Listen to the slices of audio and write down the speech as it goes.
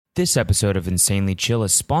This episode of Insanely Chill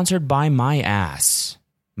is sponsored by My Ass.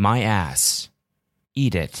 My Ass.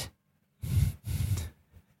 Eat it.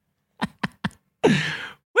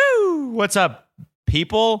 Woo! What's up,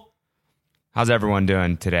 people? How's everyone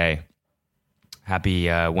doing today? Happy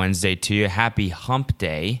Wednesday to you. Happy Hump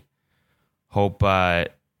Day. Hope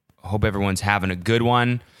everyone's having a good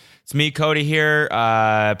one. It's me, Cody, here.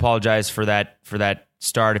 I apologize for that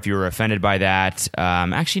start if you were offended by that.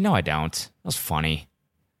 Actually, no, I don't. That was funny.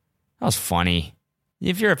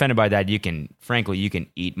 If you're offended by that, you can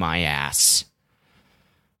eat my ass.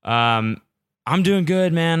 I'm doing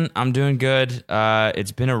good, man. I'm doing good.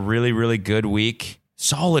 It's been a really, really good week.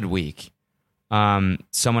 Solid week.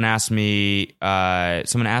 Someone asked me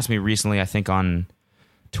recently, I think on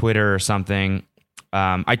Twitter or something.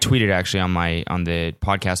 I tweeted actually on the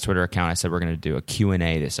podcast Twitter account. I said we're going to do a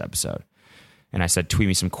Q&A this episode. And I said, tweet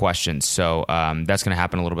me some questions. So that's going to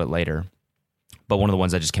happen a little bit later. But one of the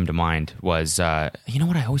ones that just came to mind was, you know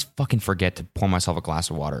what? I always fucking forget to pour myself a glass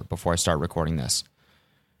of water before I start recording this.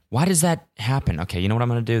 Why does that happen? Okay, you know what I'm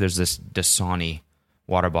going to do? There's this Dasani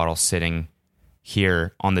water bottle sitting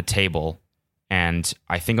here on the table. And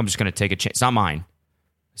I think I'm just going to take a chance. It's not mine.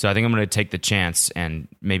 So I think I'm going to take the chance and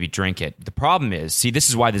maybe drink it. The problem is, see, this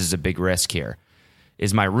is why this is a big risk here,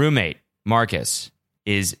 is my roommate, Marcus,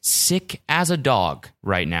 is sick as a dog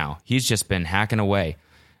right now. He's just been hacking away.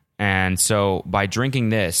 And so by drinking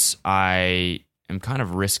this, I am kind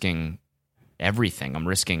of risking everything.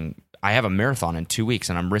 I have a marathon in 2 weeks,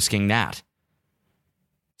 and I'm risking that.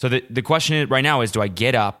 So the question right now is, do I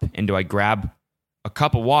get up and do I grab a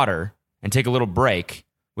cup of water and take a little break,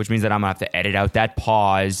 which means that I'm going to have to edit out that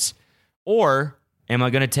pause, or am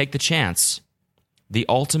I going to take the chance, the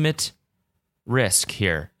ultimate risk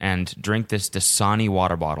here, and drink this Dasani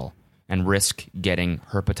water bottle and risk getting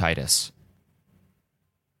hepatitis?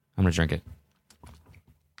 I'm going to drink it.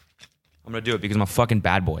 I'm going to do it because I'm a fucking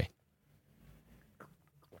bad boy.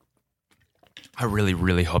 I really,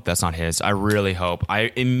 really hope that's not his. I really hope.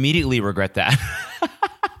 I immediately regret that.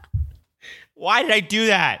 Why did I do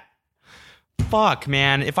that? Fuck,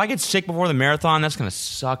 man. If I get sick before the marathon, that's going to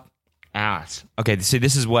suck ass. Okay, see,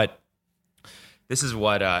 this is what,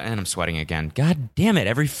 and I'm sweating again. God damn it,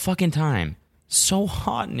 every fucking time. So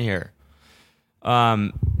hot in here.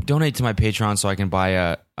 Donate to my Patreon so I can buy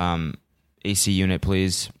a AC unit,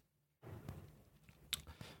 please.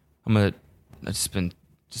 I've just been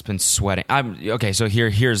sweating. Okay. So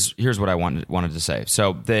here's what I wanted to say.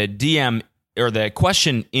 So the DM or the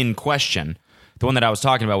question in question, the one that I was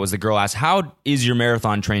talking about, was the girl asked, "How is your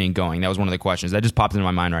marathon training going?" That was one of the questions that just popped into my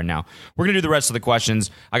mind right now. We're gonna do the rest of the questions.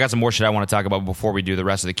 I got some more shit I want to talk about before we do the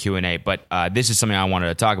rest of the Q&A, but this is something I wanted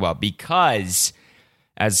to talk about because,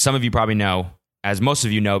 as some of you probably know, as most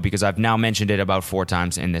of you know, because I've now mentioned it about 4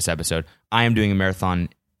 times in this episode, I am doing a marathon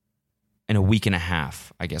in a week and a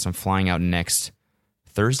half. I guess I'm flying out next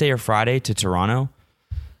Thursday or Friday to Toronto.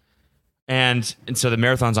 And so the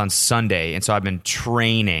marathon's on Sunday. And so I've been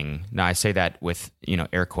training. Now I say that with,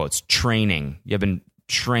 air quotes, training. I've been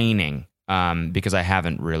training because I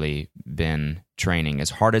haven't really been training as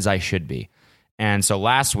hard as I should be. And so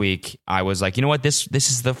last week I was like, you know what? This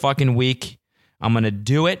is the fucking week. I'm going to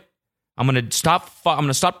do it. I'm going to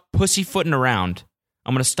stop pussyfooting around.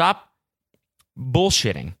 I'm going to stop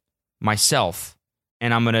bullshitting myself,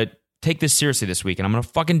 and I'm going to take this seriously this week, and I'm going to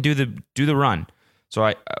fucking do the run. So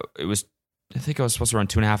I think I was supposed to run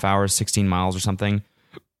 2.5 hours, 16 miles or something.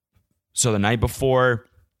 So the night before,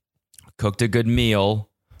 cooked a good meal,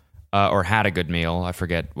 or had a good meal. I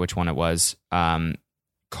forget which one it was.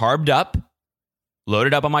 Carbed up,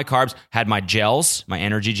 loaded up on my carbs, had my gels, my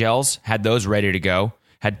energy gels, had those ready to go.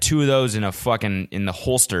 Had 2 of those in the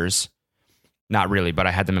holsters. Not really, but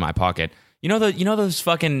I had them in my pocket. You know those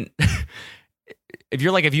fucking if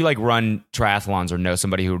you run triathlons or know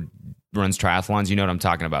somebody who runs triathlons, you know what I'm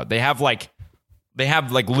talking about. They have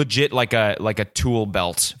legit like a tool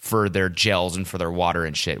belt for their gels and for their water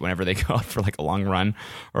and shit whenever they go out for like a long run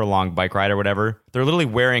or a long bike ride or whatever. They're literally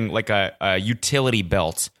wearing like a utility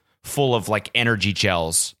belt full of like energy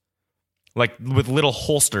gels, like with little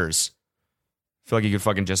holsters. I feel like you could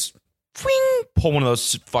fucking just pull one of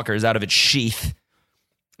those fuckers out of its sheath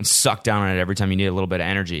and suck down on it every time you need a little bit of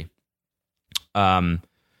energy. So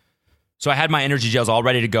I had my energy gels all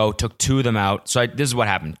ready to go, took 2 of them out. So this is what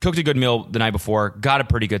happened. Cooked a good meal the night before, got a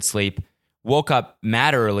pretty good sleep, woke up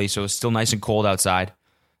mad early, so it was still nice and cold outside.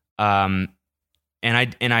 And I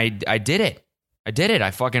did it.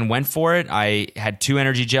 I fucking went for it. I had 2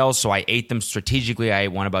 energy gels, so I ate them strategically. I ate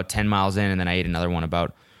one about 10 miles in, and then I ate another one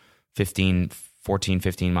about 15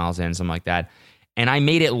 miles in, something like that. And I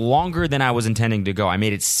made it longer than I was intending to go. I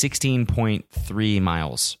made it 16.3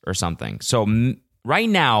 miles or something. So right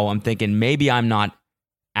now, I'm thinking maybe I'm not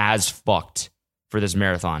as fucked for this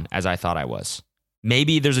marathon as I thought I was.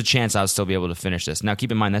 Maybe there's a chance I'll still be able to finish this. Now,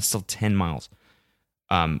 keep in mind, that's still 10 miles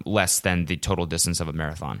less than the total distance of a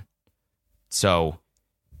marathon. So,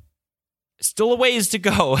 still a ways to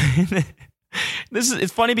go.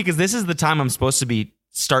 It's funny because this is the time I'm supposed to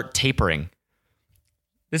start tapering.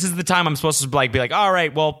 This is the time I'm supposed to be like, all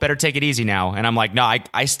right, well, better take it easy now. And I'm like, no,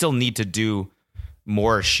 I still need to do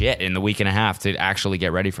more shit in the week and a half to actually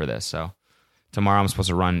get ready for this. So tomorrow I'm supposed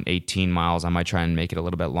to run 18 miles. I might try and make it a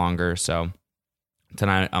little bit longer. So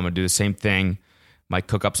tonight I'm going to do the same thing. Might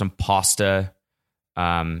cook up some pasta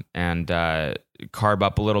and carb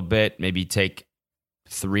up a little bit. Maybe take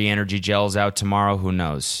 3 energy gels out tomorrow. Who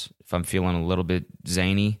knows if I'm feeling a little bit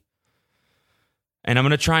zany. And I'm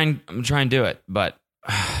going to try and do it. But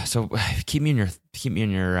so keep me in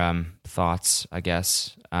your thoughts, I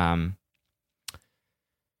guess. Yeah.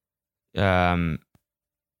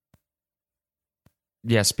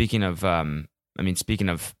 Speaking of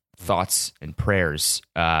thoughts and prayers,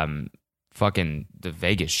 fucking the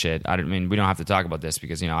Vegas shit. We don't have to talk about this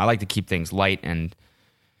because I like to keep things light and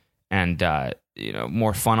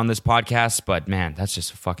more fun on this podcast. But man, that's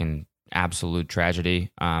just a fucking absolute tragedy.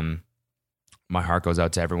 My heart goes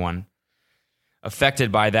out to everyone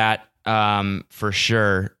affected by that, for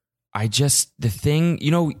sure. And I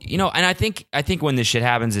think when this shit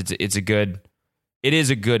happens, it is a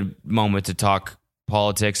good moment to talk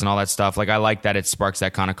politics and all that stuff. Like, I like that it sparks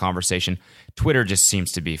that kind of conversation. Twitter just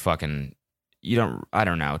seems to be fucking, I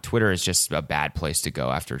don't know. Twitter is just a bad place to go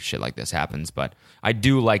after shit like this happens. But I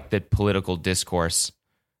do like the political discourse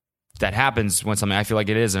that happens when something, I feel like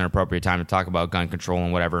it is an appropriate time to talk about gun control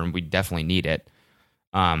and whatever, and we definitely need it.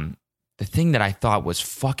 The thing that I thought was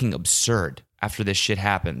fucking absurd after this shit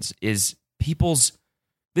happens is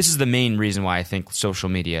this is the main reason why I think social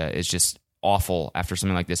media is just awful after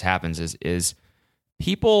something like this happens is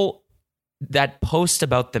people that post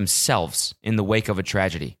about themselves in the wake of a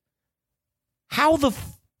tragedy. How the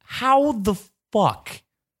fuck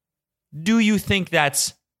do you think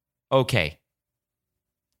that's okay?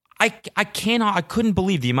 I couldn't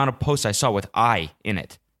believe the amount of posts I saw with I in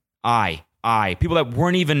it. I. People that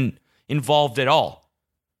weren't even involved at all.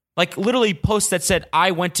 Like, literally posts that said,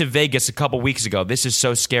 I went to Vegas a couple weeks ago. This is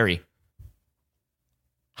so scary.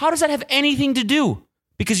 How does that have anything to do?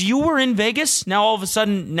 Because you were in Vegas, now all of a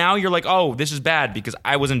sudden, now you're like, oh, this is bad because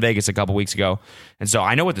I was in Vegas a couple weeks ago. And so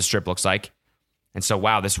I know what the Strip looks like. And so,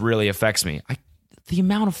 wow, this really affects me. The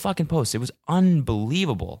amount of fucking posts, it was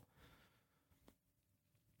unbelievable.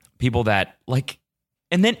 People that, like,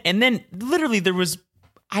 and then literally there was,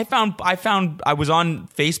 I was on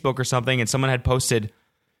Facebook or something and someone had posted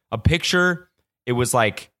a picture. It was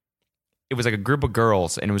like a group of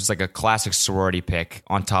girls and it was like a classic sorority pic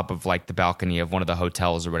on top of like the balcony of one of the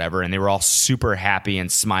hotels or whatever. And they were all super happy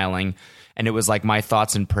and smiling. And it was like, my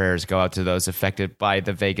thoughts and prayers go out to those affected by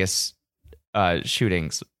the Vegas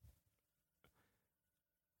shootings.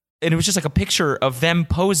 And it was just like a picture of them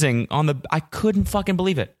posing I couldn't fucking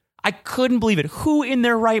believe it. Who in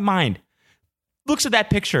their right mind looks at that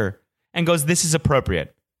picture and goes, this is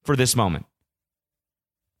appropriate for this moment?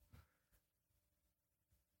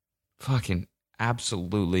 Fucking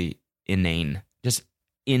absolutely inane. Just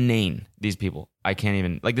inane, these people. I can't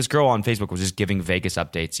even, like, this girl on Facebook was just giving Vegas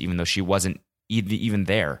updates even though she wasn't even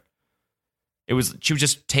there. She was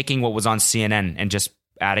just taking what was on CNN and just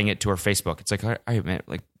adding it to her Facebook. It's like, all right, man,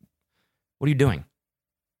 like, what are you doing?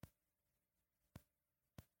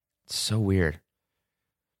 It's so weird.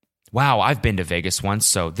 Wow, I've been to Vegas once,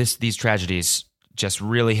 so these tragedies just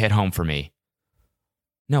really hit home for me.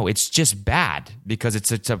 No, it's just bad because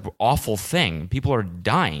it's an awful thing. People are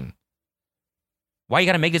dying. Why you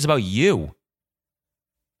got to make this about you?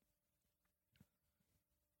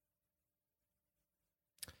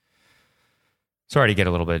 Sorry to get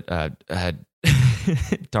a little bit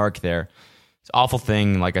dark there. It's an awful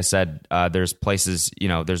thing. Like I said, there's places,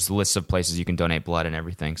 there's lists of places you can donate blood and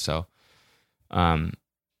everything. So,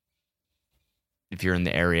 if you're in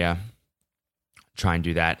the area, try and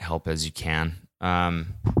do that. Help as you can. What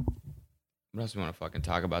else do we want to fucking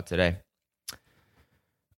talk about today?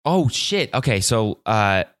 Oh, shit. Okay, so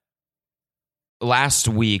last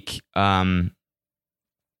week, so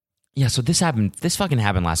this happened. This fucking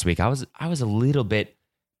happened last week. I was a little bit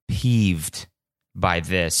peeved by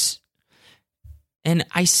this. And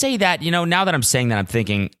I say that, now that I'm saying that, I'm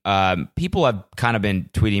thinking people have kind of been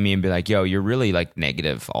tweeting me and be like, yo, you're really like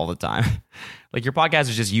negative all the time. Like, your podcast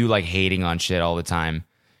is just you like hating on shit all the time.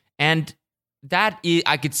 And that is,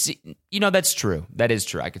 I could see, that's true. That is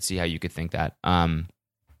true. I could see how you could think that.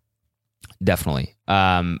 Definitely.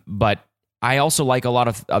 But I also like a lot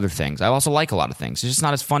of other things. I also like a lot of things. It's just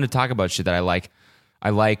not as fun to talk about shit that I like. I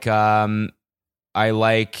like,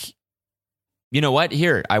 you know what?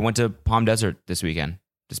 Here, I went to Palm Desert this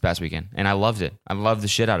past weekend, and I loved it. I loved the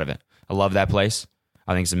shit out of it. I love that place.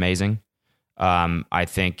 I think it's amazing. I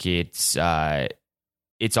think it's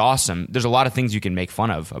awesome. There's a lot of things you can make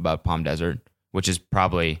fun of about Palm Desert, which is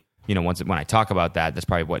probably, when I talk about that,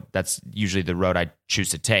 that's usually the road I choose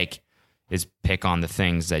to take, is pick on the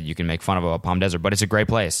things that you can make fun of about Palm Desert. But it's a great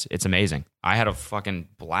place. It's amazing. I had a fucking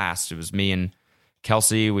blast. It was me and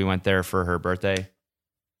Kelsey. We went there for her birthday.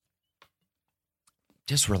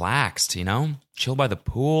 Just relaxed, chill by the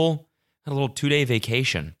pool. Had a little 2-day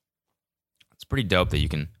vacation. It's pretty dope that you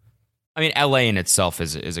can. I mean, LA in itself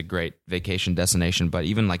is a great vacation destination, but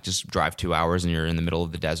even like just drive 2 hours and you're in the middle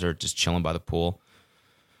of the desert, just chilling by the pool.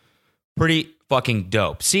 Pretty fucking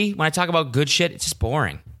dope. See, when I talk about good shit, it's just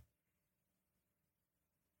boring.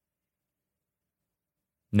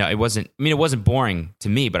 No, it wasn't. I mean, it wasn't boring to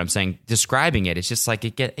me, but I'm saying describing it, it's just like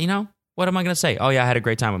what am I going to say? Oh yeah, I had a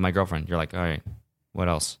great time with my girlfriend. You're like, all right, what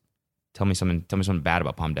else? Tell me something bad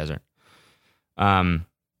about Palm Desert.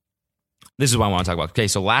 This is what I want to talk about. Okay,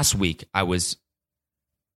 so last week I was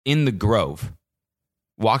in the Grove,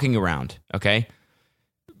 walking around. Okay,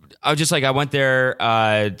 I went there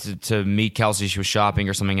to meet Kelsey. She was shopping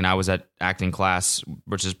or something, and I was at acting class,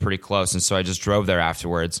 which is pretty close, and so I just drove there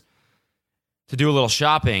afterwards to do a little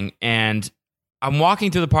shopping. And I'm walking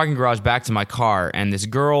through the parking garage back to my car, and this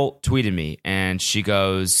girl tweeted me, and she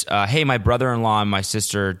goes, "Hey, my brother-in-law and my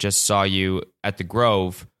sister just saw you at the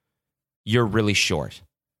Grove. You're really short."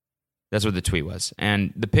 That's what the tweet was.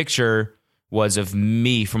 And the picture was of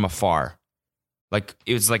me from afar. Like,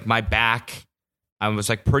 it was like my back. I was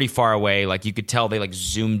like pretty far away. Like, you could tell they like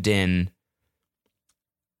zoomed in.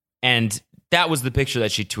 And that was the picture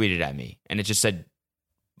that she tweeted at me. And it just said,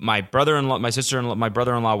 my brother-in-law, my sister-in-law, my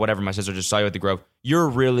brother-in-law, whatever, my sister just saw you at the Grove. You're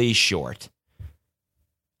really short.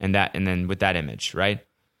 And then with that image, right?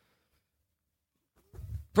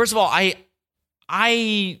 First of all,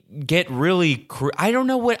 I get really, I don't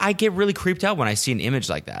know what, I get really creeped out when I see an image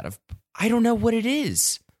like that. I don't know what it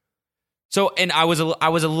is. So, and I was a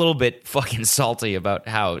little bit fucking salty about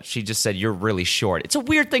how she just said, you're really short. It's a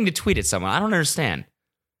weird thing to tweet at someone. I don't understand.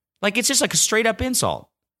 Like, it's just like a straight up insult.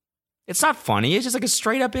 It's not funny. It's just like a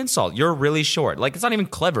straight up insult. You're really short. Like, it's not even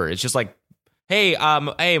clever. It's just like, hey,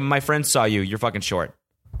 my friend saw you. You're fucking short.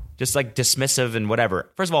 Just like dismissive and whatever.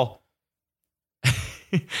 First of all,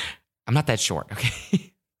 I'm not that short,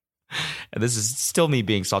 okay? And this is still me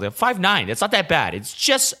being salty. I'm 5'9". It's not that bad. It's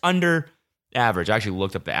just under average. I actually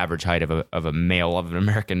looked up the average height of an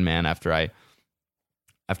American man after I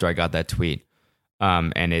got that tweet.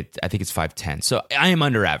 And I think it's 5'10". So I am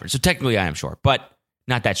under average. So technically I am short, but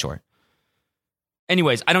not that short.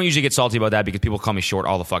 Anyways, I don't usually get salty about that because people call me short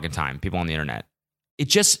all the fucking time. People on the internet. It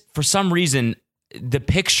just, for some reason, the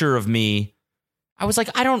picture of me, I was like,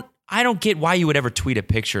 I don't get why you would ever tweet a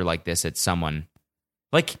picture like this at someone.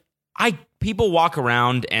 Like, people walk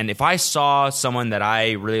around, and if I saw someone that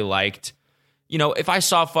I really liked, if I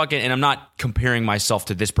saw and I'm not comparing myself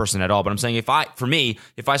to this person at all, but I'm saying if I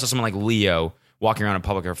saw someone like Leo walking around in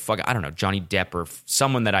public, or I don't know, Johnny Depp, or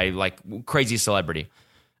someone that I like, crazy celebrity,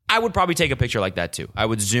 I would probably take a picture like that too. I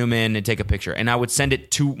would zoom in and take a picture, and I would send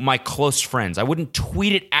it to my close friends. I wouldn't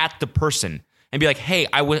tweet it at the person and be like, hey,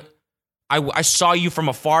 I saw you from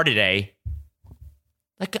afar today.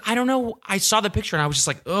 Like, I don't know. I saw the picture and I was just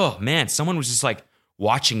like, oh man, someone was just like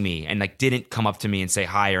watching me and like didn't come up to me and say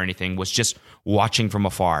hi or anything, was just watching from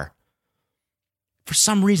afar. For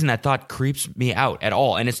some reason, that thought creeps me out at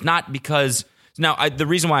all. And it's not because, the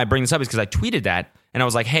reason why I bring this up is because I tweeted that and I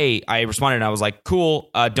was like, hey, I responded and I was like, cool,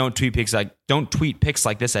 don't tweet pics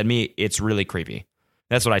like this at me. It's really creepy.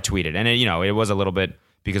 That's what I tweeted. And it was a little bit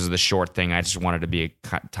because of the short thing. I just wanted to be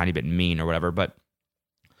a tiny bit mean or whatever. But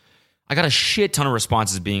I got a shit ton of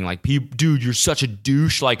responses being like, dude, you're such a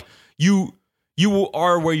douche. Like, you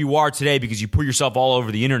are where you are today because you put yourself all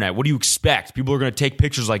over the internet. What do you expect? People are going to take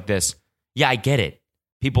pictures like this. Yeah, I get it.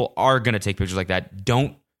 People are going to take pictures like that.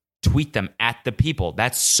 Don't tweet them at the people.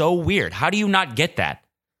 That's so weird. How do you not get that?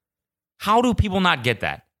 How do people not get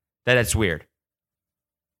that? That's weird.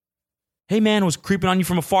 Hey, man, I was creeping on you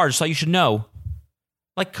from afar. Just thought you should know.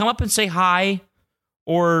 Like, come up and say hi,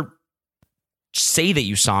 or say that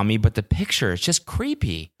you saw me, but the picture is just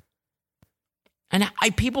creepy. And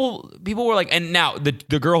people were like, and now the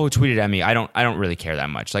girl who tweeted at me, I don't really care that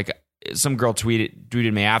much. Like, some girl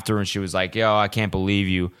tweeted me after, and she was like, yo, I can't believe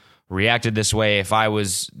you reacted this way. If I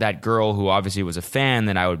was that girl who obviously was a fan,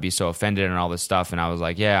 then I would be so offended and all this stuff. And I was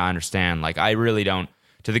like, yeah, I understand. Like, I really don't.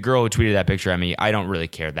 To the girl who tweeted that picture at me, I don't really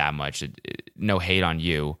care that much. No hate on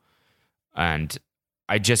you. And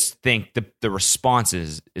I just think the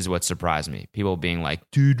responses is what surprised me. People being like,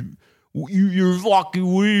 dude, you're fucking,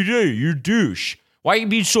 what are you doing? You're a douche. Why are you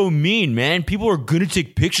being so mean, man? People are going to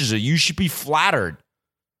take pictures of you. You should be flattered.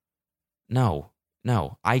 No.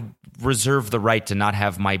 I reserve the right to not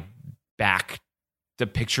have my back, the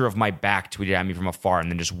picture of my back tweeted at me from afar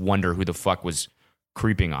and then just wonder who the fuck was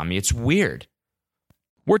creeping on me. It's weird.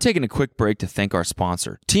 We're taking a quick break to thank our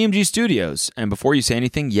sponsor, TMG Studios. And before you say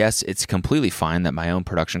anything, yes, it's completely fine that my own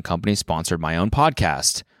production company sponsored my own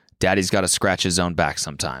podcast. Daddy's got to scratch his own back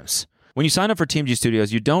sometimes. When you sign up for TMG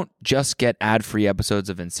Studios, you don't just get ad-free episodes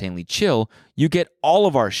of Insanely Chill, you get all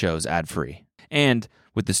of our shows ad-free. And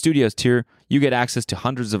with the Studios tier, you get access to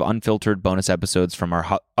hundreds of unfiltered bonus episodes from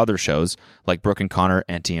our other shows like Brooke and Connor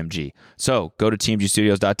and TMG. So go to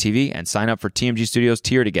tmgstudios.tv and sign up for TMG Studios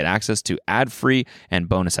tier to get access to ad-free and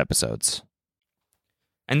bonus episodes.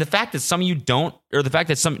 And the fact that some of you don't, or the fact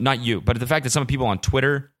that some, not you, but the fact that some people on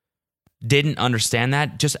Twitter didn't understand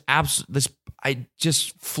that just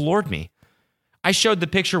just floored me. I showed the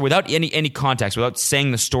picture without any context, without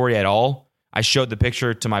saying the story at all. I showed the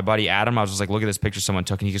picture to my buddy Adam. I was just like, look at this picture someone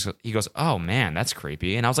took. And he goes, oh man, that's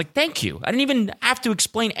creepy. And I was like, thank you. I didn't even have to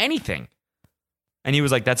explain anything. And he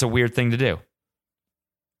was like, that's a weird thing to do.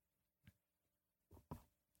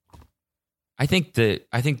 I think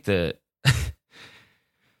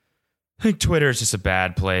Twitter is just a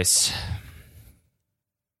bad place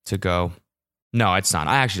to go. No, it's not.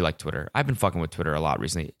 I actually like Twitter. I've been fucking with Twitter a lot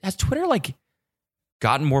recently. Has Twitter like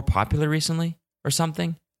gotten more popular recently or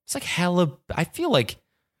something? It's like hella. I feel like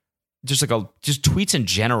just tweets in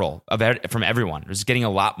general from everyone is getting a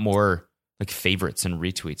lot more like favorites and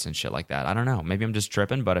retweets and shit like that. I don't know. Maybe I'm just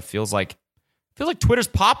tripping, but it feels like Twitter's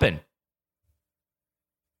popping.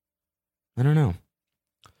 I don't know.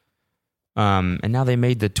 And now they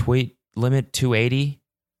made the tweet limit 280,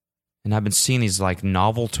 and I've been seeing these like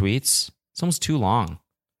novel tweets. It's almost too long,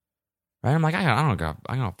 right? I'm like, I don't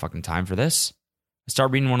got fucking time for this. I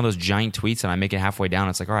start reading one of those giant tweets, and I make it halfway down.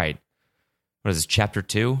 It's like, all right, what is this, chapter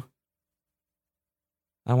 2?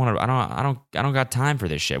 I don't got time for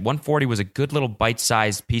this shit. 140 was a good little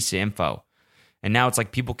bite-sized piece of info, and now it's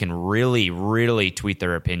like people can really, really tweet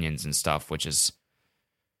their opinions and stuff, which is,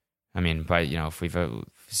 I mean, but if we've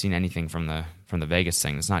seen anything from the Vegas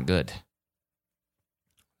thing, it's not good.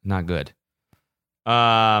 Not good.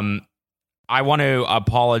 I want to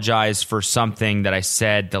apologize for something that I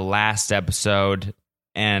said the last episode,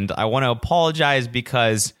 and I want to apologize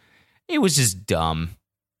because it was just dumb.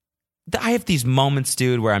 I have these moments,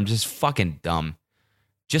 dude, where I'm just fucking dumb.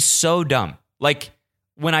 Just so dumb. Like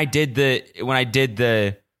when I did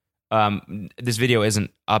the this video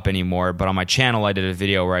isn't up anymore, but on my channel I did a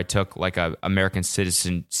video where I took like a American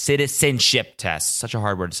citizenship test. Such a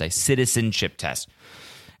hard word to say. Citizenship test.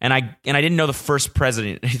 And I didn't know the first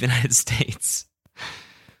president of the United States.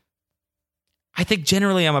 I think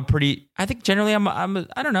generally I'm a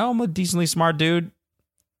decently smart dude.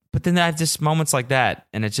 But then I have just moments like that,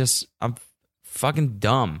 and I'm fucking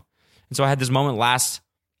dumb. And so I had this moment last,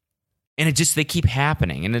 and they keep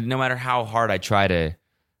happening. And no matter how hard I try to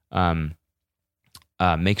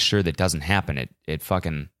make sure that doesn't happen,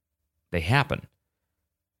 they happen.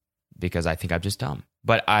 Because I think I'm just dumb.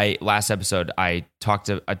 But last episode I had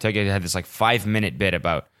this like 5-minute bit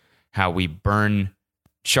about how we burn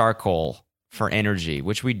charcoal for energy,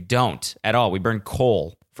 which we don't at all. We burn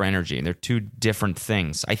coal for energy, and they're two different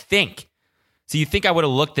things, I think. So you think I would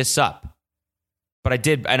have looked this up, but I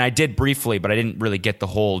did briefly, but I didn't really get the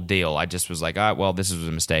whole deal. I just was like, well, this was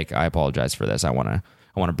a mistake. I apologize for this. I want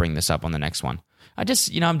to bring this up on the next one. I'm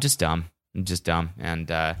just dumb. I'm just dumb,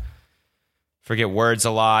 and forget words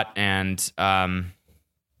a lot, and I'm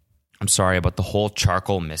sorry about the whole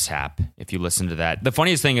charcoal mishap. If you listen to that, the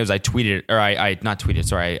funniest thing is I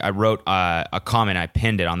wrote a comment. I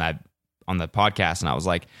pinned it on the podcast, and I was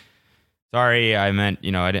like, "Sorry, I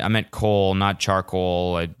meant coal, not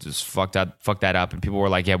charcoal. I just fucked that up." And people were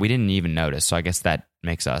like, "Yeah, we didn't even notice." So I guess that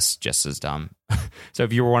makes us just as dumb. So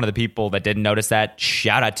if you were one of the people that didn't notice that,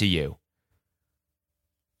 shout out to you.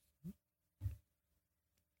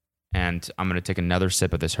 And I'm going to take another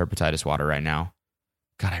sip of this hepatitis water right now.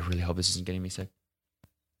 God, I really hope this isn't getting me sick.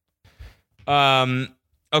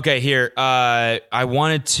 Okay, here. I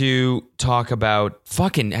wanted to talk about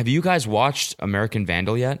have you guys watched American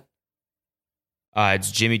Vandal yet?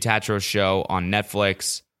 It's Jimmy Tatro's show on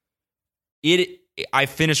Netflix. I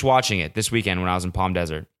finished watching it this weekend when I was in Palm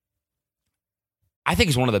Desert. I think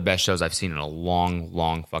it's one of the best shows I've seen in a long,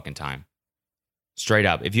 long fucking time. Straight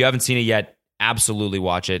up. If you haven't seen it yet, absolutely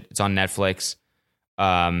watch it. It's on Netflix.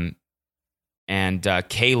 And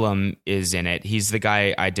Calum is in it. He's the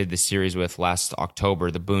guy I did the series with last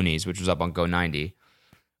October, The Boonies, which was up on Go 90.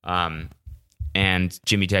 And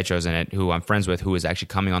Jimmy Tetro's in it, who I'm friends with, who is actually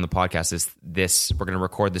coming on the podcast. We're going to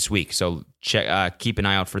record this week, so keep an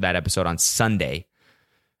eye out for that episode on Sunday.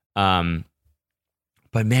 But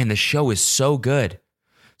man, the show is so good.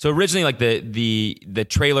 So originally, like the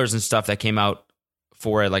trailers and stuff that came out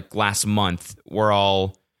for it, like last month, were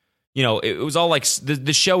all, it was all like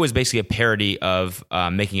the show is basically a parody of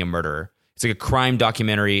Making a Murderer. It's like a crime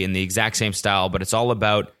documentary in the exact same style, but it's all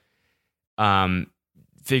about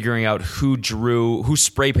figuring out who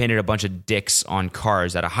spray painted a bunch of dicks on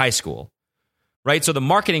cars at a high school, right? So the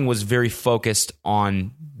marketing was very focused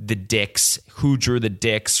on the dicks, who drew the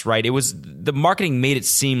dicks, right? The marketing made it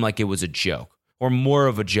seem like it was a joke, or more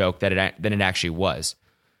of a joke than it actually was.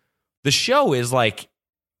 The show is like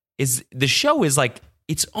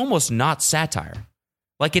it's almost not satire.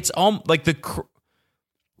 Like it's like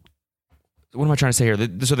what am I trying to say here?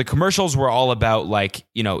 So the commercials were all about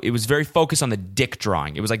it was very focused on the dick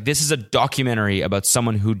drawing. It was like, this is a documentary about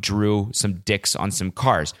someone who drew some dicks on some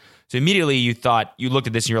cars. So immediately you looked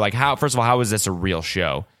at this and you're like, first of all, how is this a real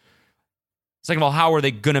show? Second of all, how are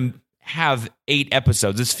they going to have 8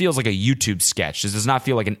 episodes? This feels like a YouTube sketch. This does not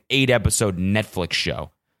feel like an 8-episode Netflix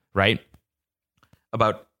show, right?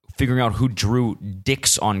 About figuring out who drew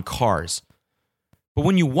dicks on cars. But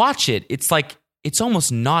when you watch it, it's like, it's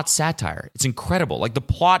almost not satire. It's incredible. Like, the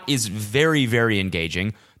plot is very, very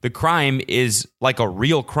engaging. The crime is like a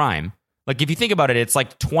real crime. Like, if you think about it, it's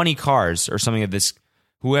like 20 cars or something of this,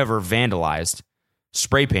 whoever vandalized,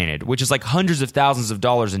 spray painted, which is like hundreds of thousands of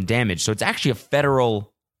dollars in damage. So it's actually a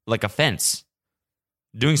federal offense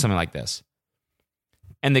doing something like this.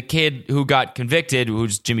 And the kid who got convicted,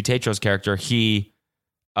 who's Jimmy Tatro's character, he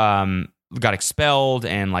got expelled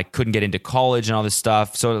and couldn't get into college and all this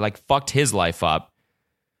stuff. So it fucked his life up.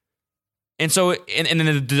 And so, and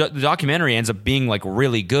then the documentary ends up being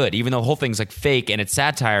really good, even though the whole thing's fake and it's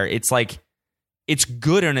satire. It's it's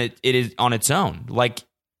good and it is on its own.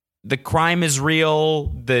 The crime is real,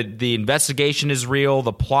 the investigation is real,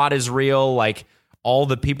 the plot is real, all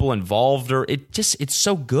the people involved it's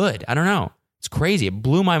so good. I don't know. It's crazy. It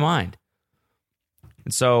blew my mind.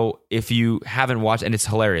 And so if you haven't watched, and it's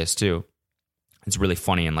hilarious too. It's really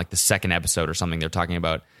funny. In the second episode or something, they're talking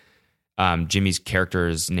about Jimmy's character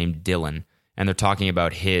is named Dylan, and they're talking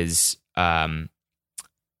about his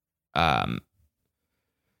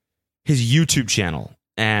YouTube channel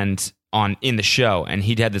and in the show, and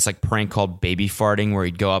he'd had this prank called baby farting, where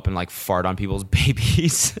he'd go up and fart on people's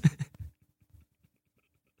babies.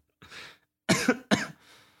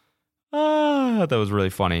 I thought that was really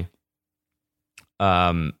funny.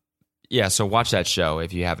 Yeah, so watch that show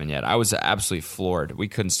if you haven't yet. I was absolutely floored. We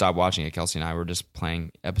couldn't stop watching it. Kelsey and I were just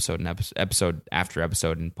playing episode after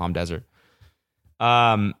episode in Palm Desert.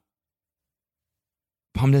 Palm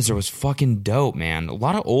Desert was fucking dope, man. A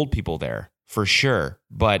lot of old people there, for sure.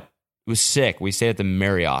 But it was sick. We stayed at the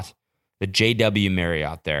Marriott, the JW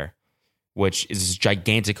Marriott there, which is this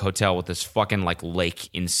gigantic hotel with this fucking lake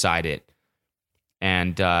inside it.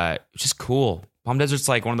 And it's just cool. Palm Desert's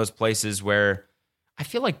one of those places where I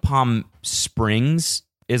feel like Palm Springs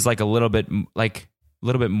is a little bit more,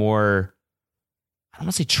 I don't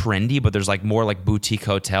want to say trendy, but there's more boutique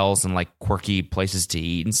hotels and quirky places to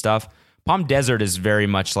eat and stuff. Palm Desert is very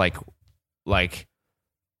much like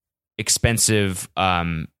expensive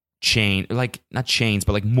chain, not chains,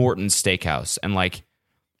 but Morton's Steakhouse. And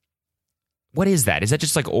what is that? Is that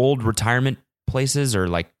just old retirement places or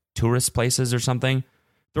tourist places or something?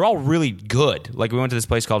 They're all really good. We went to this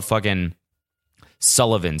place called fucking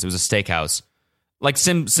Sullivan's. It was a steakhouse.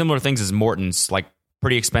 Similar things as Morton's,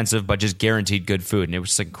 pretty expensive, but just guaranteed good food. And it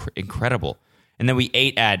was incredible. And then we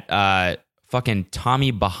ate at fucking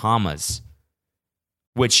Tommy Bahama's,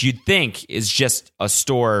 which you'd think is just a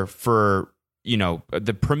store for,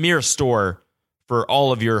 the premier store for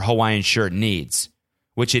all of your Hawaiian shirt needs,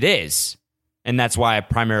 which it is. And that's why I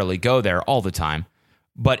primarily go there all the time.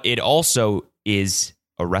 But it also is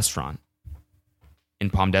a restaurant.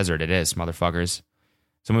 In Palm Desert, it is, motherfuckers.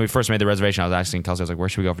 So when we first made the reservation, I was asking Kelsey, I was like, where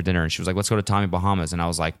should we go for dinner? And she was like, let's go to Tommy Bahama's. And I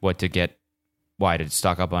was like, to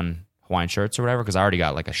stock up on Hawaiian shirts or whatever? Because I already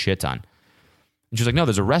got a shit ton. And she was like, no,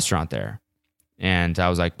 there's a restaurant there. And I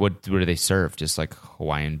was like, what do they serve? Just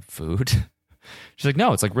Hawaiian food? She's like,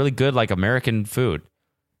 no, it's really good, American food.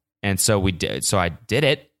 And so we did. So I did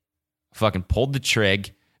it, fucking pulled the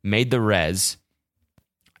trig, made the res.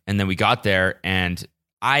 And then we got there, and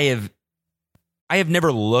I have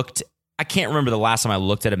never looked. I can't remember the last time I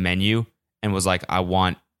looked at a menu and was like, I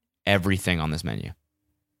want everything on this menu.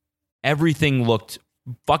 Everything looked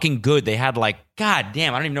fucking good. They had like, god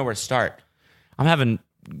damn, I don't even know where to start. I'm having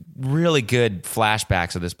really good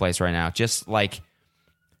flashbacks of this place right now. Just like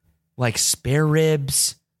spare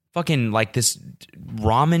ribs, fucking like this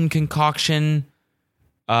ramen concoction.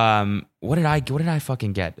 What did I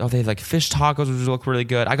fucking get? Oh, they had like fish tacos, which look really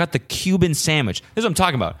good. I got the Cuban sandwich. This is what I'm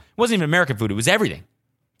talking about. It wasn't even American food. It was everything.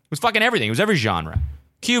 It was fucking everything. It was every genre.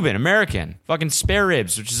 Cuban, American, fucking spare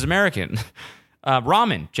ribs, which is American.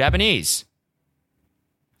 Ramen, Japanese.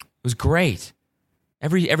 It was great. I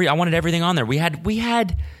wanted everything on there. We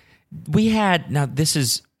had. Now this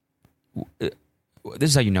is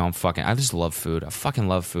how you know I just love food. I fucking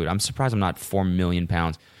love food. I'm surprised I'm not 4 million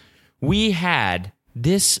pounds. We had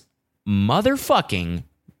this motherfucking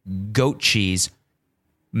goat cheese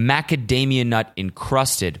macadamia nut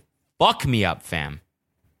encrusted. Fuck me up, fam.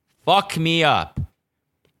 Fuck me up.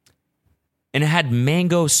 And it had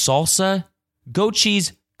mango salsa, goat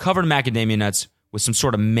cheese covered in macadamia nuts with some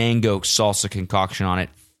sort of mango salsa concoction on it.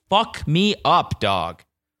 Fuck me up, dog.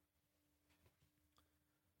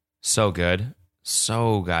 So good.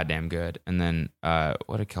 So goddamn good. And then,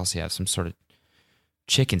 what did Kelsey have? Some sort of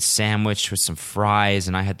chicken sandwich with some fries,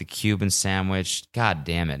 and I had the Cuban sandwich. God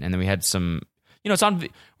damn it. And then we had some, it's on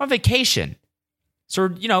vacation. So,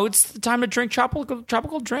 it's the time to drink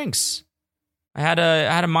tropical drinks. I had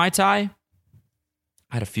a Mai Tai.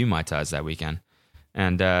 I had a few Mai Tais that weekend.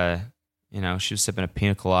 And, she was sipping a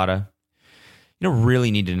pina colada. You don't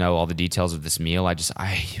really need to know all the details of this meal. It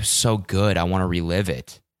was so good. I want to relive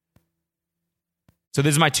it. So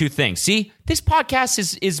this is my two things. See, this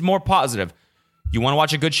podcast is more positive. You want to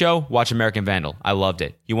watch a good show? Watch American Vandal. I loved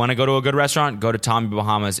it. You want to go to a good restaurant? Go to Tommy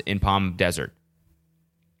Bahama's in Palm Desert.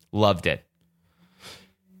 Loved it.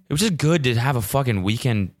 It was just good to have a fucking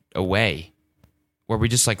weekend away where we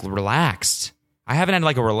just like relaxed. I haven't had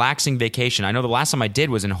like a relaxing vacation. I know the last time I did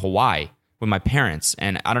was in Hawaii with my parents.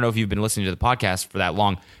 And I don't know if you've been listening to the podcast for that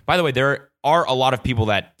long. By the way, there are a lot of people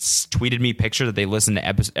that tweeted me pictures that they listen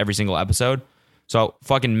to every single episode. So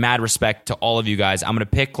fucking mad respect to all of you guys. I'm going to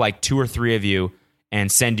pick like 2 or 3 of you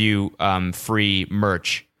and send you free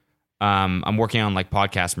merch. I'm working on like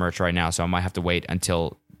podcast merch right now, so I might have to wait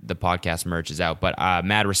until the podcast merch is out. But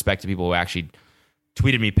mad respect to people who actually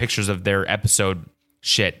tweeted me pictures of their episode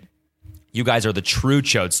shit. You guys are the true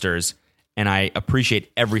Chodesters, and I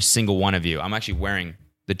appreciate every single one of you. I'm actually wearing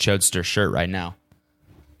the Chodester shirt right now.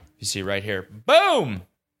 You see right here. Boom!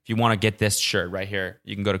 If you want to get this shirt right here,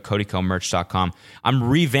 you can go to codycomerch.com. I'm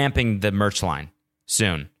revamping the merch line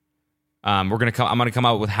soon. I'm gonna come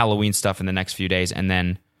out with Halloween stuff in the next few days, and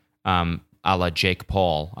then a la Jake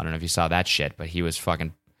Paul. I don't know if you saw that shit, but he was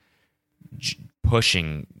fucking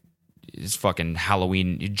pushing his fucking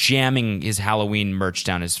jamming his Halloween merch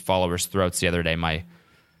down his followers' throats the other day. My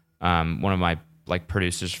one of my like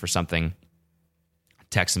producers for something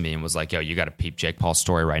texted me and was like, "Yo, you got to peep Jake Paul's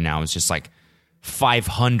story right now." It's just like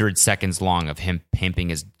 500 seconds long of him pimping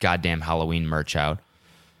his goddamn Halloween merch out.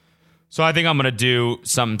 So I think I'm going to do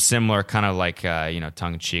something similar, kind of like,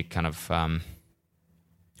 tongue-in-cheek kind of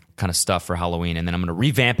stuff for Halloween. And then I'm going to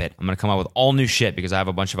revamp it. I'm going to come out with all new shit because I have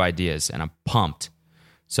a bunch of ideas and I'm pumped.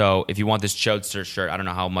 So if you want this Chodester shirt, I don't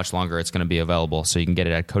know how much longer it's going to be available. So you can get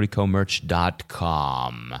it at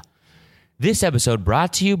codycomerch.com. This episode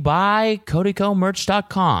brought to you by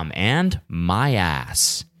codycomerch.com and my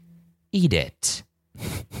ass. Eat it.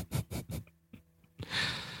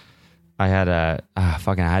 I had I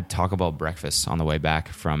had Taco Bell breakfast on the way back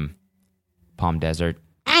from Palm Desert.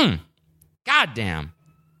 Goddamn.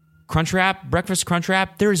 Breakfast Crunch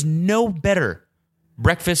Wrap. There is no better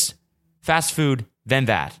breakfast fast food than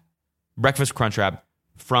that. Breakfast Crunch Wrap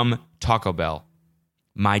from Taco Bell.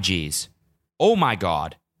 My G's. Oh my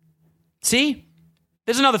God. See?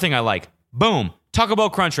 There's another thing I like. Boom. Taco Bell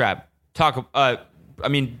Crunch Wrap.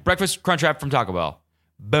 Breakfast Crunch Wrap from Taco Bell.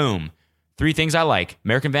 Boom. 3 things I like.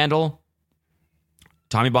 American Vandal,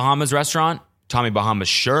 Tommy Bahama's restaurant, Tommy Bahama's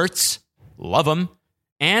shirts, love them,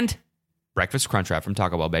 and Breakfast Crunch Wrap from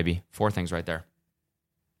Taco Bell, baby. 4 things right there.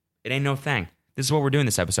 It ain't no thing. This is what we're doing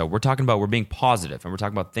this episode. We're being positive, and we're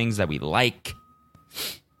talking about things that we like.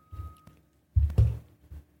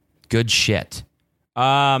 Good shit.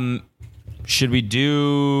 Should we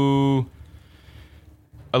do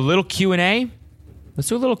a little Q&A? Let's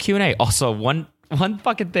do a little Q&A. Also, one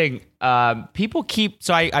fucking thing. People keep...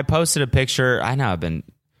 So I posted a picture. I know I've been,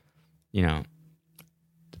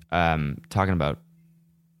 talking about...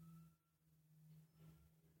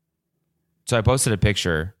 So I posted a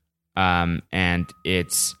picture, and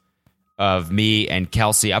it's of me and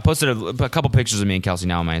Kelsey. I posted a couple pictures of me and Kelsey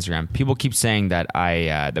now on my Instagram. People keep saying that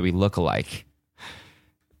that we look alike,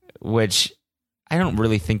 which I don't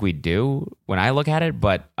really think we do when I look at it.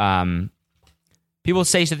 But people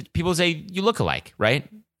say you look alike, right?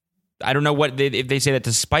 I don't know if they say that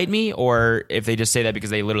to spite me or if they just say that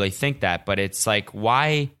because they literally think that. But it's like,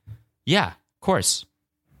 why? Yeah, of course.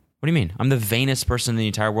 What do you mean? I'm the vainest person in the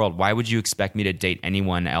entire world. Why would you expect me to date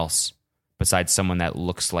anyone else besides someone that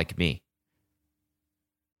looks like me?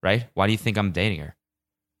 Right? Why do you think I'm dating her?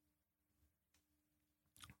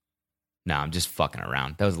 No, I'm just fucking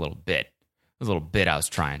around. That was a little bit. I was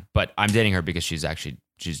trying. But I'm dating her because she's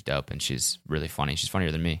dope and she's really funny. She's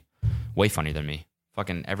funnier than me. Way funnier than me.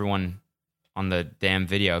 Fucking everyone on the damn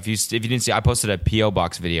video. If you didn't see, I posted a P.O.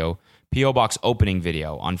 Box video, P.O. Box opening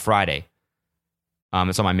video on Friday.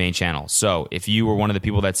 It's on my main channel. So if you were one of the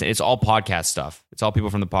people it's all podcast stuff. It's all people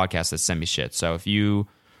from the podcast that send me shit. So if you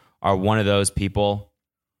are one of those people,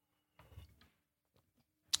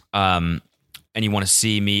 and you want to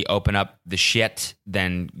see me open up the shit,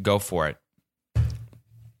 then go for it.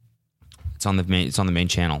 It's on the main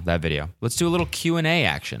channel, that video. Let's do a little Q&A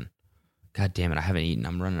action. God damn it, I haven't eaten.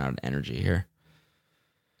 I'm running out of energy here.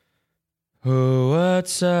 Oh,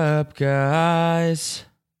 what's up, guys?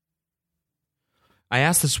 I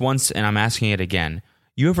asked this once, and I'm asking it again.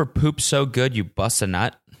 You ever poop so good you bust a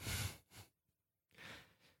nut?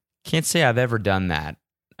 Can't say I've ever done that.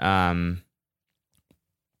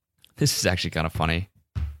 This is actually kind of funny.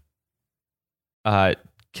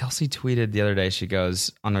 Kelsey tweeted the other day, she goes,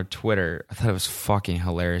 on her Twitter, I thought it was fucking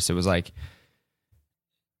hilarious. It was like,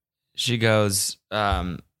 she goes,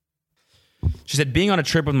 she said, being on a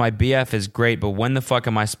trip with my BF is great, but when the fuck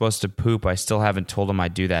am I supposed to poop? I still haven't told him I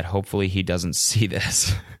do that. Hopefully he doesn't see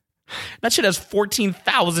this. That shit has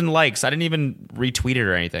 14,000 likes. I didn't even retweet it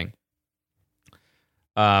or anything.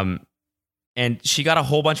 And she got a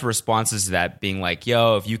whole bunch of responses to that being like,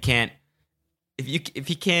 yo, if he can't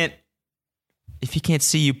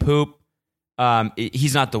see you poop,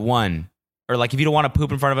 he's not the one. Or like, if you don't want to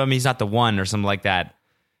poop in front of him, he's not the one, or something like that.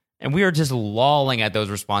 And we are just lolling at those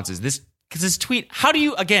responses. Because this tweet, how do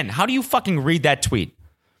you fucking read that tweet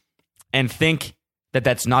and think that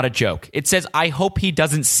that's not a joke? It says, I hope he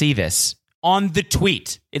doesn't see this on the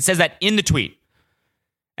tweet. It says that in the tweet.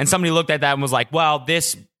 And somebody looked at that and was like, well,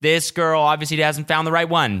 this girl obviously hasn't found the right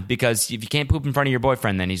one, because if you can't poop in front of your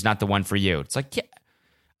boyfriend, then he's not the one for you. It's like, yeah,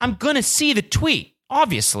 I'm going to see the tweet,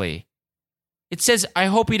 obviously. It says, I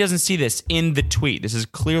hope he doesn't see this in the tweet. This is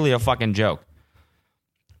clearly a fucking joke.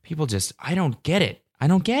 People just, I don't get it.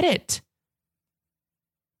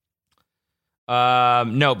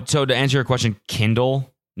 No, so to answer your question,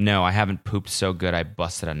 Kindle, no, I haven't pooped so good I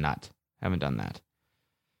busted a nut. Haven't done that.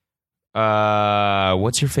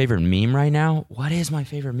 What's your favorite meme right now? What is my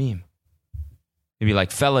favorite meme? Maybe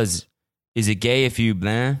like, fellas, is it gay if you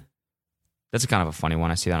blah? That's a kind of a funny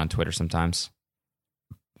one. I see that on Twitter sometimes.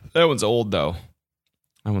 That one's old, though.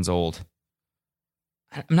 I'm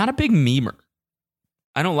not a big memer.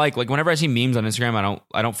 I don't like whenever I see memes on Instagram,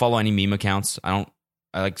 I don't follow any meme accounts. I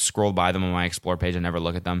like scroll by them on my explore page and never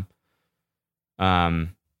look at them.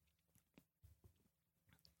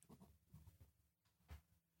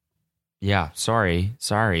 Yeah, sorry.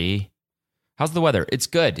 How's the weather? It's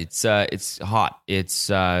good. It's hot.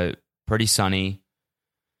 It's pretty sunny.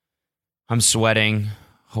 I'm sweating.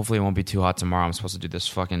 Hopefully it won't be too hot tomorrow. I'm supposed to do this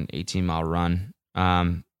fucking 18-mile run.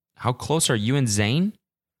 How close are you and Zane?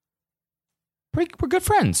 We're good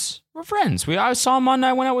friends. We're friends. I saw him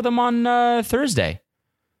I went out with him on Thursday,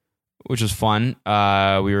 which was fun.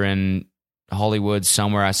 We were in Hollywood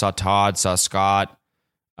somewhere. I saw Todd, saw Scott.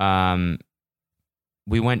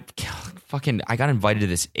 We went I got invited to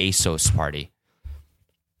this ASOS party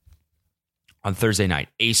on Thursday night.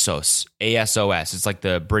 ASOS, ASOS. It's like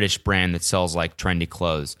the British brand that sells like trendy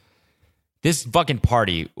clothes. This fucking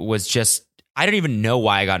party was just, I don't even know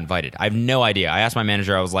why I got invited. I have no idea. I asked my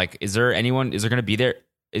manager, I was like, is there going to be there?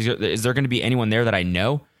 Is there going to be anyone there that I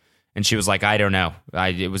know? And she was like, I don't know.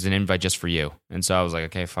 It was an invite just for you. And so I was like,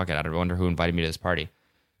 okay, fuck it. I wonder who invited me to this party.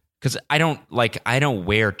 Because I don't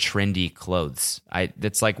wear trendy clothes.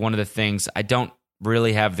 That's like one of the things. I don't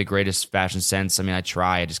really have the greatest fashion sense. I mean, I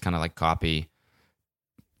try. I just kind of like copy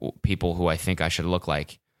people who I think I should look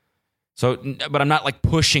like. So, but I'm not like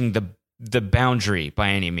pushing the boundary by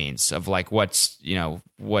any means of like what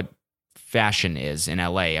fashion is in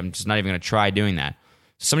LA. I'm just not even going to try doing that.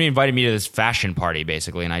 Somebody invited me to this fashion party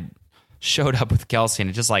basically, and I showed up with Kelsey, and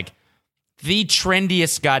it's just like the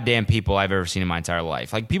trendiest goddamn people I've ever seen in my entire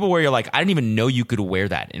life. Like people where you're like, I didn't even know you could wear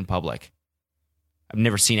that in public. I've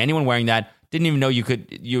never seen anyone wearing that. Didn't even know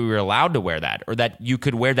you were allowed to wear that, or that you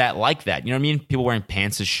could wear that like that. You know what I mean? People wearing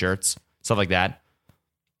pants as shirts, stuff like that.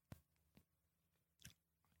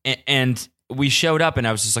 And we showed up, and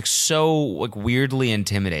I was just like so like weirdly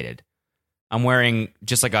intimidated. I'm wearing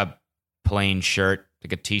just like a plain shirt,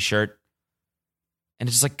 like a t-shirt. And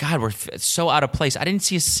it's just like, God, it's so out of place. I didn't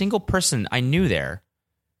see a single person I knew there.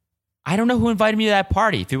 I don't know who invited me to that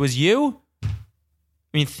party. If it was you, I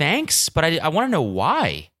mean, thanks, but I want to know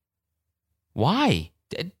why. Why?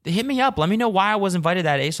 Hit me up. Let me know why I was invited to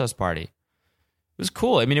that ASOS party. It was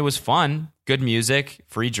cool. I mean, it was fun. Good music,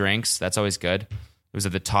 free drinks. That's always good. It was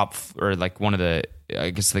at the top, or like one of the, I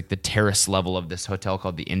guess like the terrace level of this hotel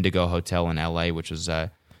called the Indigo Hotel in LA, which was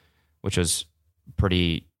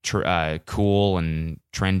pretty cool and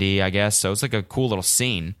trendy, I guess. So it's like a cool little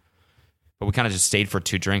scene. But we kind of just stayed for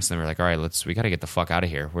 2 drinks, and then we were like, all right, we got to get the fuck out of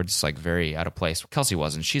here. We're just like very out of place. Kelsey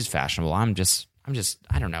wasn't. She's fashionable. I'm just,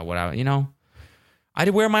 I don't know what I'd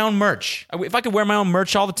wear my own merch. If I could wear my own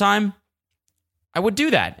merch all the time, I would do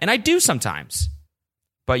that. And I do sometimes.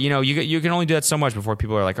 But, you can only do that so much before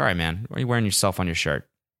people are like, all right, man, why are you wearing yourself on your shirt?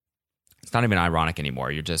 It's not even ironic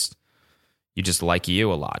anymore. You just like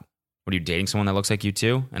you a lot. What, are you dating someone that looks like you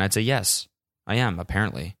too? And I'd say, yes, I am,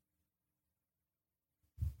 apparently.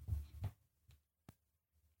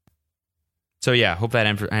 So yeah, hope that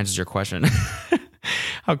answers your question.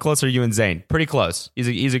 How close are you and Zane? Pretty close.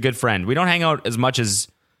 He's a good friend. We don't hang out as much as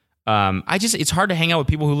it's hard to hang out with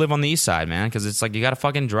people who live on the east side, man, because it's like you got to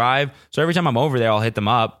fucking drive. So every time I'm over there, I'll hit them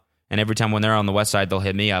up, and every time when they're on the west side, they'll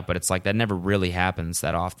hit me up. But it's like that never really happens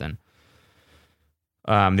that often.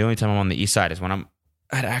 The only time I'm on the east side is when I'm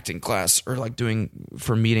at acting class or like doing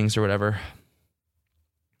for meetings or whatever.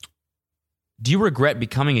 Do you regret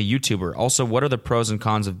becoming a YouTuber? Also, what are the pros and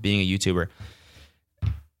cons of being a YouTuber?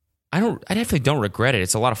 I definitely don't regret it.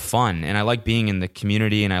 It's a lot of fun, and I like being in the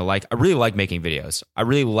community, and I really like making videos. I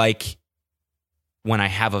really like when I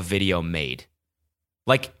have a video made.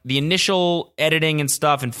 Like the initial editing and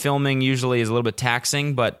stuff and filming usually is a little bit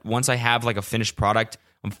taxing, but once I have like a finished product,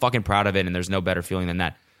 I'm fucking proud of it, and there's no better feeling than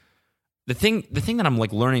that. The thing that I'm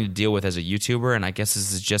like learning to deal with as a YouTuber, and I guess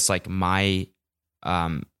this is just like my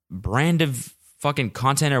brand of fucking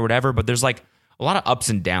content or whatever, but there's like a lot of ups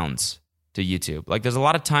and downs to YouTube. Like there's a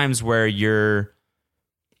lot of times where your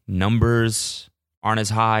numbers aren't as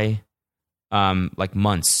high, like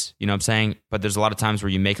months, you know what I'm saying? But there's a lot of times where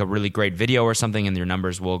you make a really great video or something and your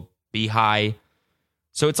numbers will be high.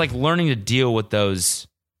 So it's like learning to deal with those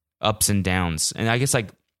ups and downs. And I guess like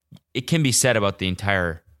it can be said about the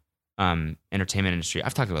entire entertainment industry.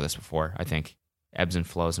 I've talked about this before, I think. Ebbs and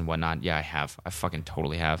flows and whatnot. Yeah, I have. I fucking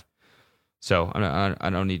totally have. So I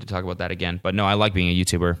don't need to talk about that again. But no, I like being a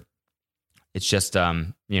YouTuber. It's just,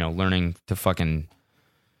 learning to fucking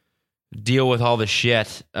deal with all the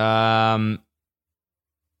shit. Oh,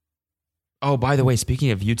 by the way,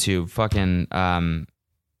 speaking of YouTube, fucking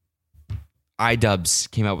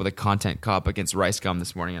iDubbbz came out with a content cop against Rice Gum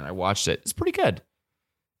this morning, and I watched it. It's pretty good.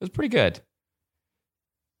 It was pretty good.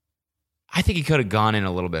 I think he could have gone in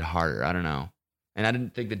a little bit harder. I don't know. And I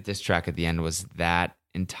didn't think the diss track at the end was that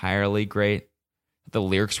entirely great. The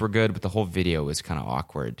lyrics were good, but the whole video was kind of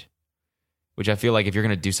awkward. Which I feel like if you're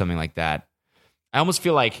going to do something like that, I almost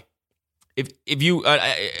feel like if you,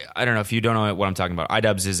 I don't know if you don't know what I'm talking about.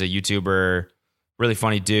 iDubbbz is a YouTuber, really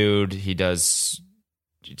funny dude. He does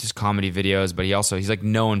just comedy videos, but he's like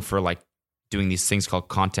known for like doing these things called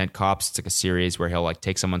content cops. It's like a series where he'll like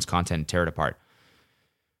take someone's content and tear it apart.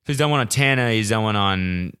 So he's done one on Tana, he's done one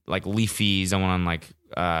on like Leafy, he's done one on like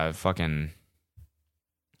fucking,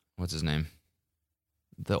 what's his name?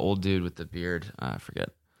 The old dude with the beard, I forget.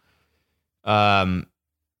 And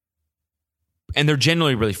they're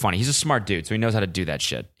generally really funny. He's a smart dude, so he knows how to do that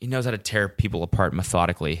shit. He knows how to tear people apart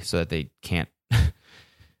methodically so that they can't. And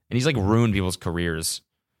he's like ruined people's careers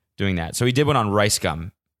doing that. So he did one on Rice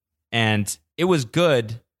Gum, and it was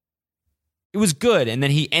good. It was good, and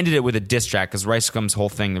then he ended it with a diss track because Rice Gum's whole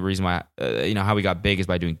thing, the reason why, how he got big is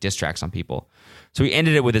by doing diss tracks on people. So he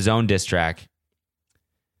ended it with his own diss track,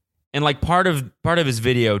 and like part of his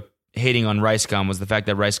video hating on Rice Gum was the fact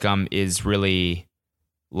that Rice Gum is really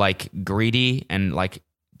like greedy and like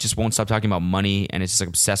just won't stop talking about money, and is just like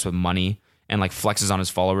obsessed with money and like flexes on his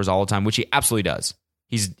followers all the time, which he absolutely does.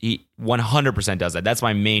 He 100% does that. That's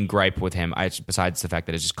my main gripe with him. Besides the fact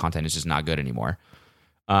that his just content is just not good anymore.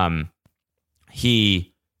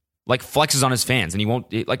 He like flexes on his fans, and he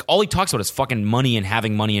won't like all he talks about is fucking money and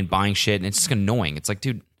having money and buying shit, and it's just annoying. It's like,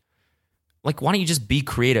 dude, like why don't you just be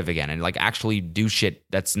creative again and like actually do shit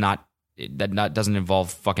that doesn't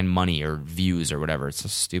involve fucking money or views or whatever. It's so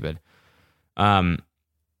stupid.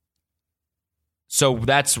 So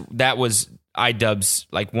that was iDubbbz,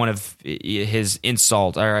 like one of his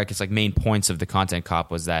insult, or I guess like main points of the content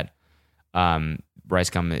cop was that Rice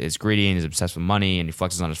Gum is greedy and is obsessed with money and he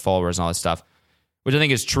flexes on his followers and all this stuff, which I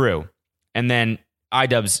think is true. And then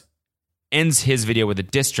iDubbbz ends his video with a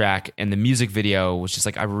diss track, and the music video was just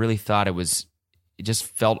like, I really thought it just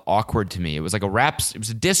felt awkward to me. It was like it was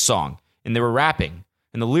a diss song, and they were rapping,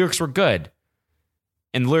 and the lyrics were good,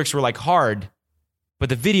 and the lyrics were like hard, but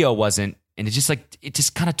the video wasn't, and it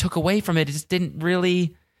just kind of took away from it. It just didn't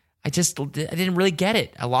really, I didn't really get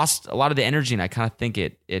it. I lost a lot of the energy, and I kind of think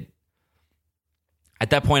it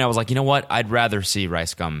at that point I was like, you know what? I'd rather see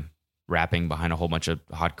Rice Gum rapping behind a whole bunch of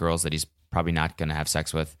hot girls that he's probably not going to have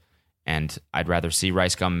sex with. And I'd rather see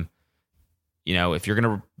Rice Gum, if you're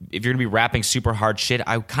gonna be rapping super hard shit,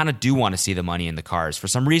 I kind of do want to see the money in the cars. For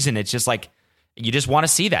some reason, it's just like you just want to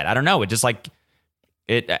see that. I don't know. It just like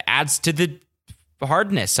it adds to the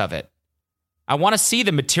hardness of it. I want to see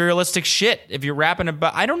the materialistic shit if you're rapping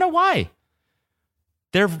about. I don't know why.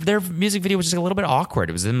 Their music video was just a little bit awkward.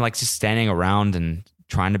 It was them like just standing around and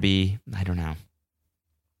trying to be. I don't know,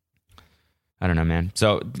 man.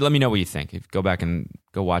 So let me know what you think. Go back and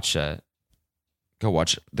go watch the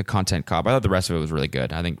content cop. I thought the rest of it was really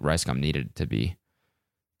good. I think Rice Gum needed to be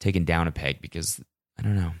taken down a peg because I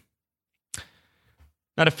don't know.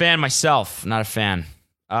 Not a fan myself. Not a fan.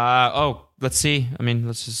 Let's see.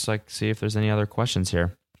 Let's just see if there's any other questions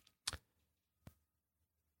here.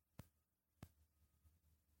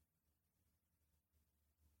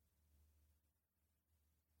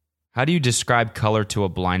 How do you describe color to a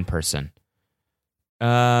blind person?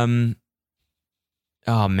 Oh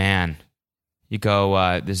man. You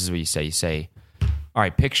go, this is what you say. You say, all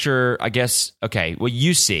right, picture, I guess, okay, what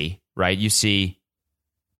you see, right? You see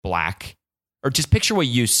black, or just picture what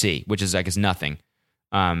you see, which is, I guess, nothing.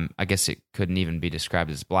 I guess it couldn't even be described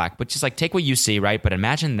as black, but just like take what you see, right? But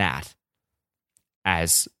imagine that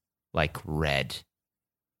as like red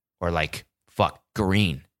or like,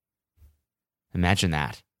 green. Imagine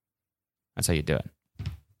that. That's how you do it.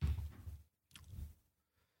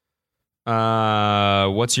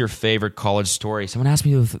 What's your favorite college story? Someone asked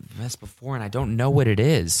me this before, and I don't know what it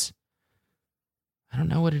is. I gotta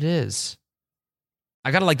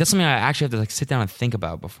that's something I actually have to sit down and think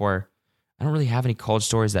about before. I don't really have any college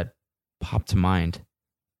stories that pop to mind.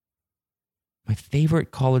 My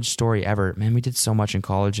favorite college story ever. Man, we did so much in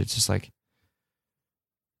college. It's just like,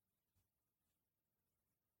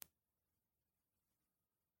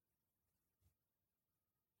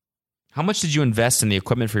 how much did you invest in the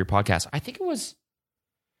equipment for your podcast? I think it was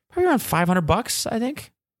probably around $500, I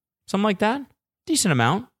think. Something like that. Decent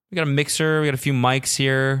amount. We got a mixer. We got a few mics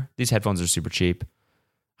here. These headphones are super cheap.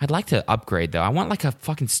 I'd like to upgrade, though. I want like a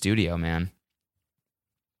fucking studio, man.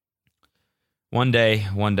 One day.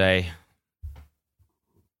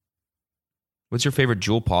 What's your favorite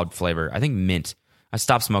Juul pod flavor? I think mint. I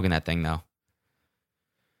stopped smoking that thing, though.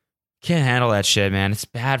 Can't handle that shit, man. It's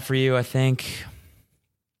bad for you, I think.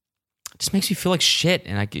 Just makes me feel like shit,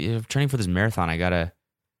 and I'm training for this marathon. I gotta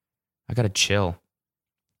chill.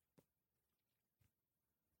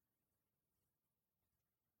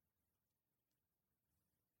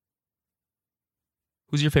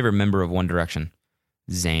 Who's your favorite member of One Direction?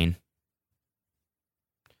 Zayn. I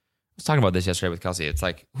was talking about this yesterday with Kelsey. It's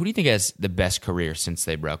like, who do you think has the best career since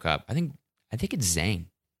they broke up? I think it's Zayn.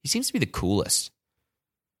 He seems to be the coolest.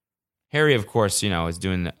 Harry, of course, is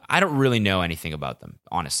doing I don't really know anything about them,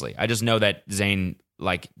 honestly. I just know that Zayn,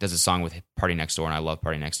 does a song with Party Next Door, and I love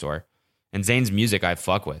Party Next Door. And Zayn's music I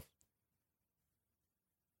fuck with.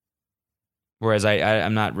 Whereas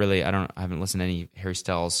I'm not really, I haven't listened to any Harry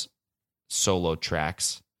Styles solo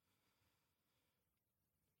tracks.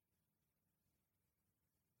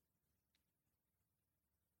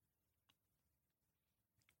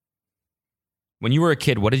 When you were a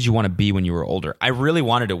kid, what did you want to be when you were older? I really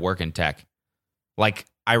wanted to work in tech.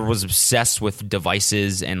 I was obsessed with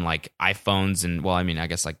devices and iPhones and, I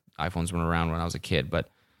guess iPhones weren't around when I was a kid, but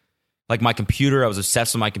my computer, I was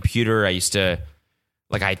obsessed with my computer. I used to,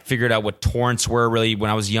 I figured out what torrents were really when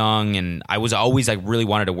I was young, and I was always really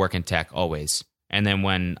wanted to work in tech, always. And then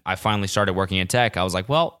when I finally started working in tech, I was like,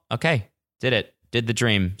 well, okay, did the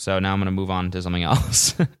dream. So now I'm going to move on to something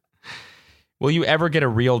else. Will you ever get a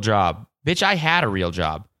real job? Bitch, I had a real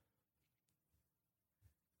job.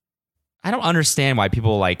 I don't understand why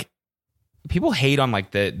people hate on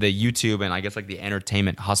the YouTube and I guess the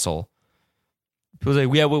entertainment hustle. People say,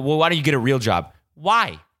 yeah, well, why don't you get a real job?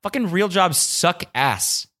 Why? Fucking real jobs suck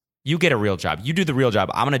ass. You get a real job. You do the real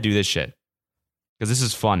job. I'm going to do this shit. Because this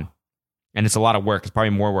is fun. And it's a lot of work. It's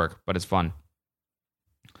probably more work, but it's fun.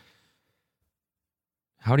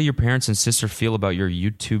 How do your parents and sister feel about your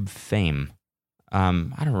YouTube fame?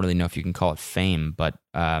 I don't really know if you can call it fame, but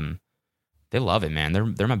they love it, man.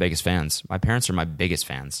 They're my biggest fans. My parents are my biggest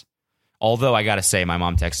fans. Although I gotta say, my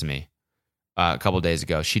mom texted me a couple of days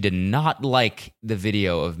ago. She did not like the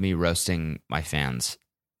video of me roasting my fans.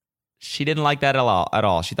 She didn't like that at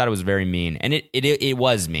all. She thought it was very mean, and it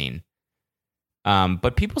was mean.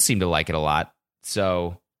 But people seem to like it a lot.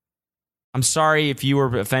 So I'm sorry if you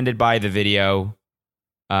were offended by the video.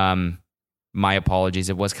 My apologies.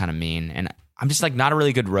 It was kind of mean, and I'm just like not a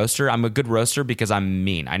really good roaster. I'm a good roaster because I'm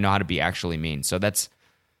mean. I know how to be actually mean. So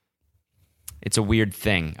it's a weird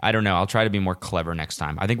thing. I don't know. I'll try to be more clever next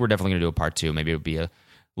time. I think we're definitely going to do a part 2. Maybe it'll be a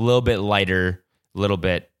little bit lighter, a little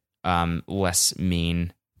bit less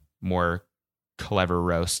mean, more clever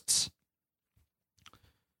roasts.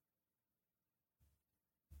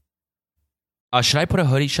 Should I put a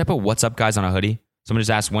hoodie? Should I put What's Up Guys on a hoodie? Someone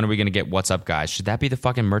just asked, when are we going to get What's Up Guys? Should that be the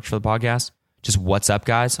fucking merch for the podcast? Just What's Up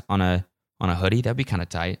Guys on a hoodie? That'd be kind of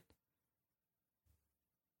tight.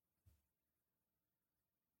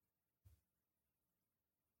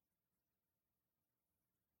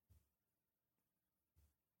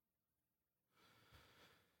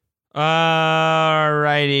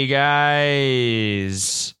 Alrighty,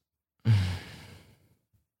 guys.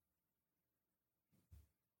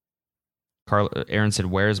 Aaron said,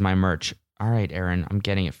 "Where's my merch?" All right, Aaron, I'm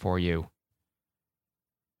getting it for you.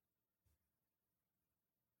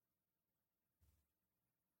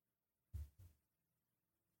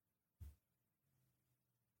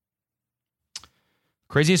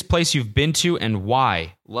 Craziest place you've been to and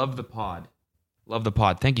why? Love the pod. Love the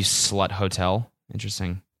pod. Thank you, Slut Hotel.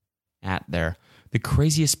 Interesting at there. The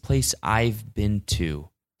craziest place I've been to.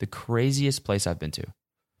 The craziest place I've been to.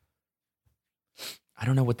 I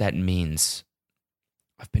don't know what that means.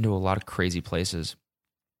 I've been to a lot of crazy places.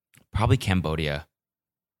 Probably Cambodia.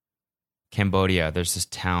 Cambodia, there's this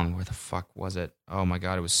town. Where the fuck was it? Oh my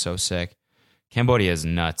God, it was so sick. Cambodia is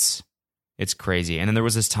nuts. It's crazy. And then there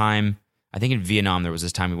was this time, I think in Vietnam, there was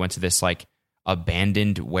this time we went to this like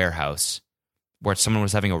abandoned warehouse where someone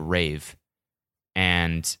was having a rave.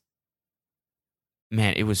 And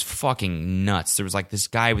man, it was fucking nuts. There was like this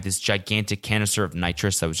guy with this gigantic canister of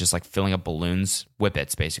nitrous that was just like filling up balloons,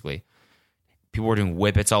 whippets basically. People were doing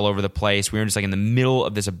whippets all over the place. We were just like in the middle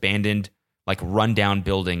of this abandoned, like rundown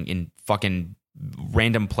building in fucking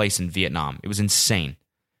random place in Vietnam. It was insane.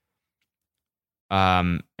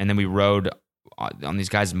 And then we rode on these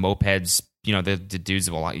guys' mopeds. You know, the dudes,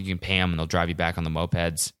 well, you can pay them and they'll drive you back on the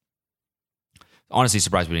mopeds. Honestly,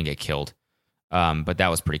 surprised we didn't get killed. But that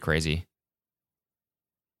was pretty crazy.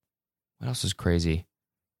 What else is crazy?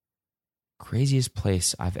 Craziest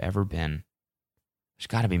place I've ever been. There's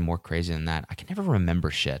got to be more crazy than that. I can never remember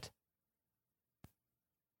shit.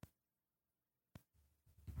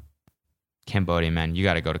 Cambodia, man. You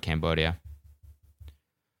got to go to Cambodia.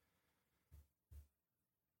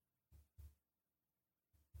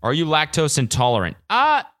 Are you lactose intolerant?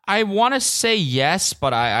 I want to say yes,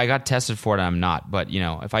 but I got tested for it and I'm not. But, you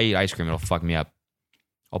know, if I eat ice cream, it'll fuck me up.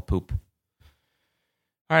 I'll poop.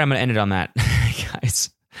 All right, I'm going to end it on that. Guys,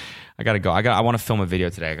 I got to go. I want to film a video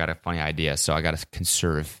today. I got a funny idea, so I got to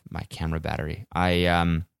conserve my camera battery.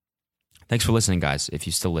 Thanks for listening, guys, if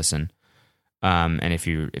you still listen. And if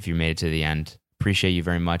you made it to the end, appreciate you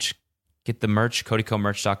very much. Get the merch,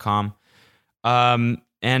 codycomerch.com.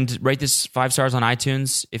 And rate this 5 stars on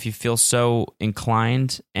iTunes if you feel so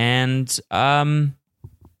inclined. And, you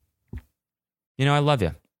know, I love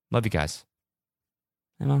you. Love you guys.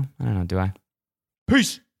 Well, I don't know, do I?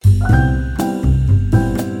 Peace.